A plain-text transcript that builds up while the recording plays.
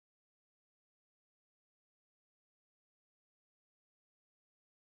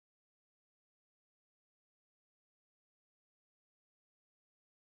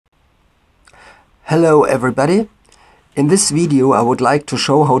Hello everybody. In this video I would like to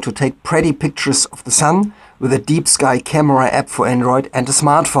show how to take pretty pictures of the sun with a DeepSkyCamera app for Android and a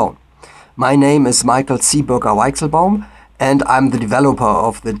smartphone. My name is Michael Weichselbaum and I'm the developer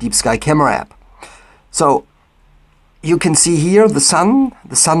of the DeepSkyCamera app. So you can see here the sun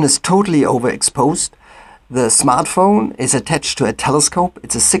is totally overexposed. The smartphone is attached to a telescope.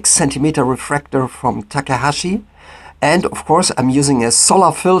 It's a 6 centimeter refractor from Takahashi. And of course I'm using a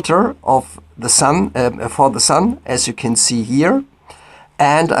solar filter of the sun for the sun, as you can see here.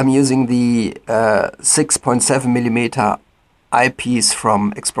 And I'm using the 6.7 millimeter eyepiece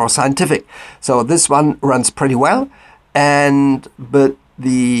from Explore Scientific. So this one runs pretty well, but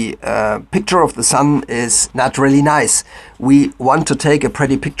the picture of the sun is not really nice. We want to take a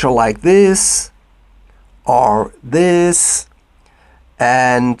pretty picture like this or this,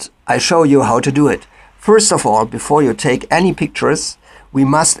 and I show you how to do it. First of all, before you take any pictures, we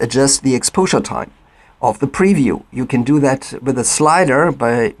must adjust the exposure time of the preview. You can do that with a slider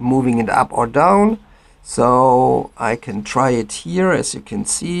by moving it up or down. So I can try it here, as you can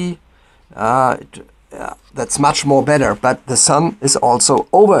see. That's much more better, but the sun is also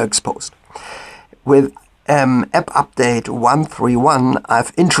overexposed. With app update 131,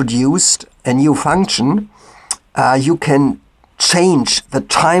 I've introduced a new function. You can change the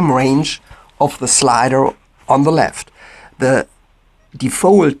time range of the slider on the left. The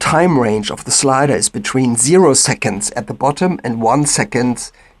default time range of the slider is between 0 seconds at the bottom and 1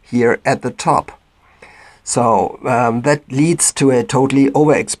 second here at the top. So that leads to a totally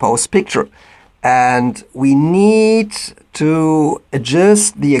overexposed picture. And we need to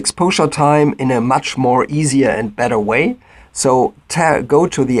adjust the exposure time in a much more easier and better way. So go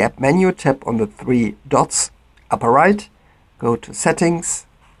to the app menu, tap on the 3 dots, upper right, go to settings.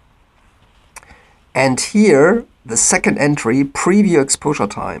 And here, the second entry, preview exposure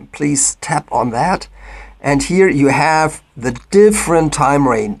time, please tap on that. And here you have the different time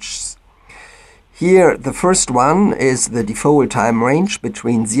ranges. Here, the first one is the default time range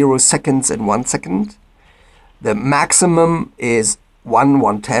between 0 seconds and 1 second. The maximum is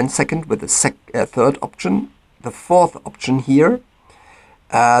 1/110 second with the third option. The fourth option here,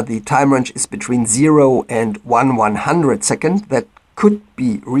 the time range is between 0 and 1/100 second. That could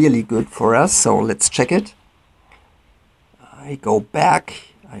be really good for us, so let's check it. I go back,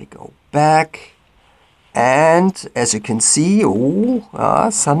 and as you can see,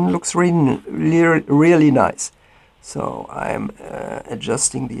 sun looks really nice. So I'm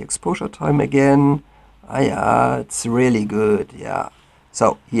adjusting the exposure time again. It's really good, yeah.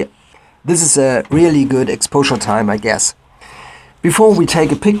 So here, this is a really good exposure time, I guess. Before we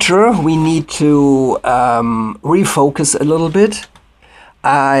take a picture, we need to refocus a little bit.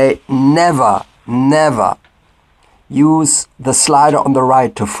 I never use the slider on the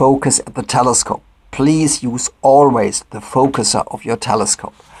right to focus at the telescope. Please use always the focuser of your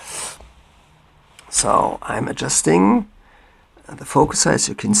telescope. So I'm adjusting the focuser. As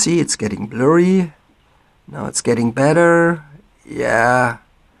you can see, it's getting blurry. Now it's getting better. Yeah,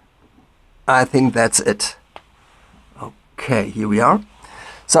 I think that's it. Okay, here we are.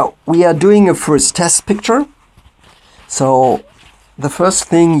 So we are doing a first test picture. So the first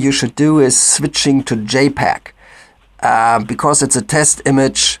thing you should do is switching to JPEG. Because it's a test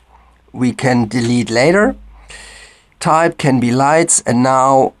image, we can delete later. Type can be lights, and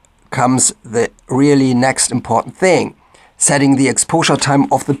now comes the really next important thing. Setting the exposure time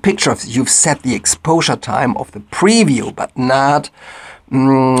of the picture. You've set the exposure time of the preview, but not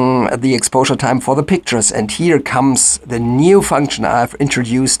the exposure time for the pictures. And here comes the new function I've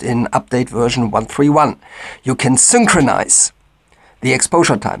introduced in update version 131. You can synchronize the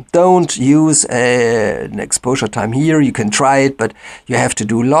exposure time. Don't use an exposure time here. You can try it, but you have to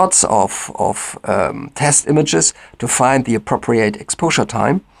do lots of test images to find the appropriate exposure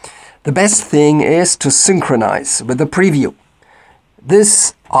time. The best thing is to synchronize with the preview.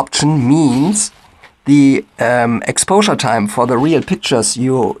 This option means the exposure time for the real pictures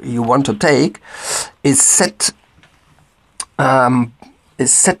you want to take is set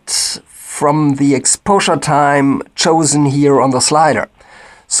from the exposure time chosen here on the slider.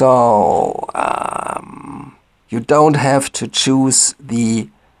 So you don't have to choose the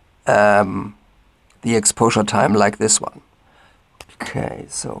exposure time like this one. Okay,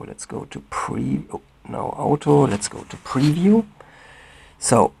 so let's go to auto, let's go to preview.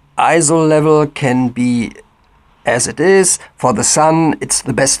 So ISO level can be as it is. For the sun, it's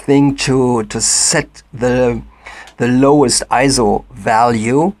the best thing to set the lowest ISO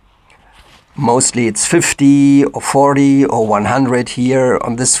value. Mostly it's 50 or 40 or 100. Here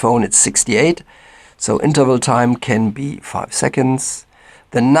on this phone it's 68. So interval time can be 5 seconds.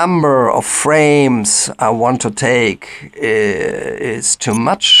 the number of frames I want to take is too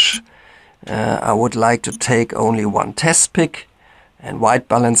much. I would like to take only one test pic, and white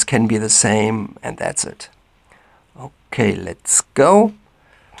balance can be the same, and that's it. Okay, let's go.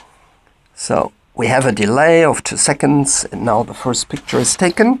 So we have a delay of 2 seconds, and now the first picture is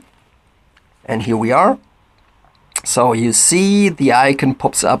taken. And here we are. So you see the icon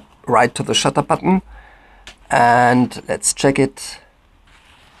pops up right to the shutter button. And let's check it.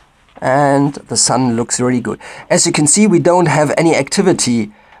 And the sun looks really good. As you can see, we don't have any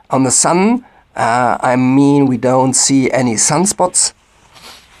activity on the sun. I mean, we don't see any sunspots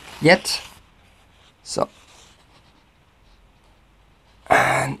yet. So,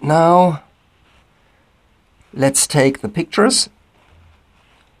 and now let's take the pictures.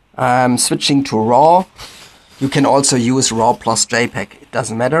 I'm switching to RAW. You can also use RAW plus JPEG, it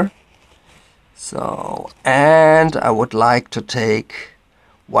doesn't matter. So, and I would like to take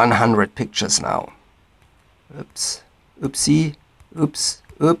 100 pictures now. Oops, oopsie, oops,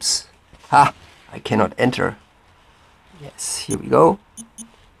 oops. Ha, I cannot enter. Yes, here we go.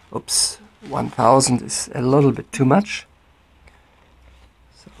 Oops, 1000 is a little bit too much.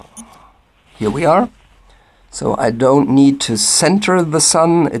 So, here we are. So I don't need to center the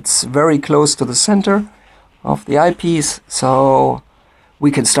sun. It's very close to the center of the eyepiece. So we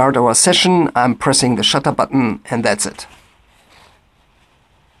can start our session. I'm pressing the shutter button, and that's it.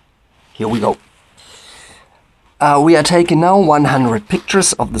 Here we go. We are taking now 100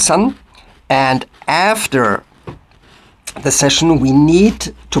 pictures of the sun, and after the session we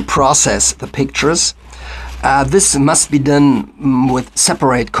need to process the pictures. This must be done with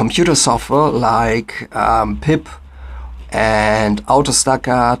separate computer software like pip and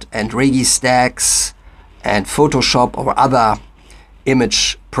AutoStackart and Registax and Photoshop or other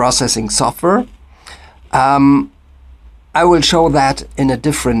image processing software. I will show that in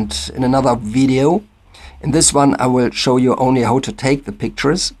another video. In this one I will show you only how to take the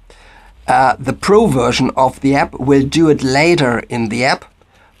pictures. The Pro version of the app will do it later in the app,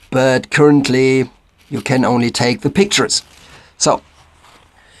 but currently you can only take the pictures. So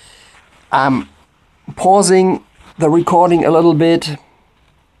I'm pausing the recording a little bit,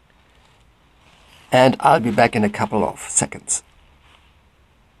 and I'll be back in a couple of seconds.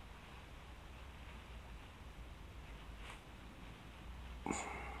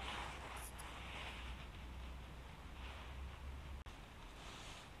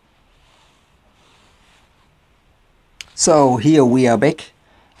 So here we are back.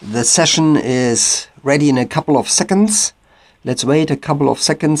 The session is ready in a couple of seconds. Let's wait a couple of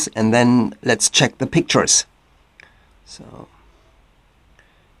seconds and then let's check the pictures. So,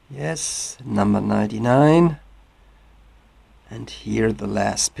 yes, number 99. And here the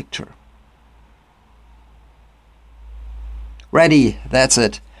last picture. Ready, that's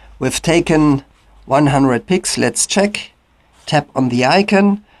it. We've taken 100 pics. Let's check. Tap on the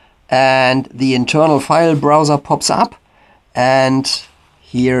icon and the internal file browser pops up, and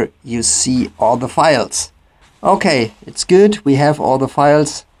here you see all the files. Okay, it's good. We have all the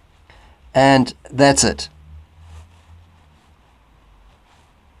files, and that's it.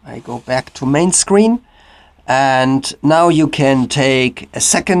 I go back to main screen, and now you can take a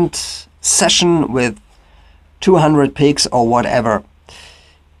second session with 200 pics or whatever.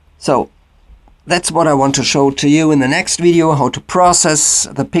 So that's what I want to show to you in the next video, how to process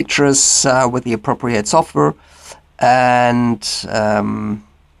the pictures with the appropriate software. And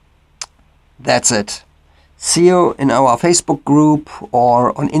that's it. See you in our Facebook group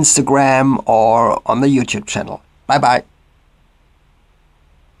or on Instagram or on the YouTube channel. Bye bye.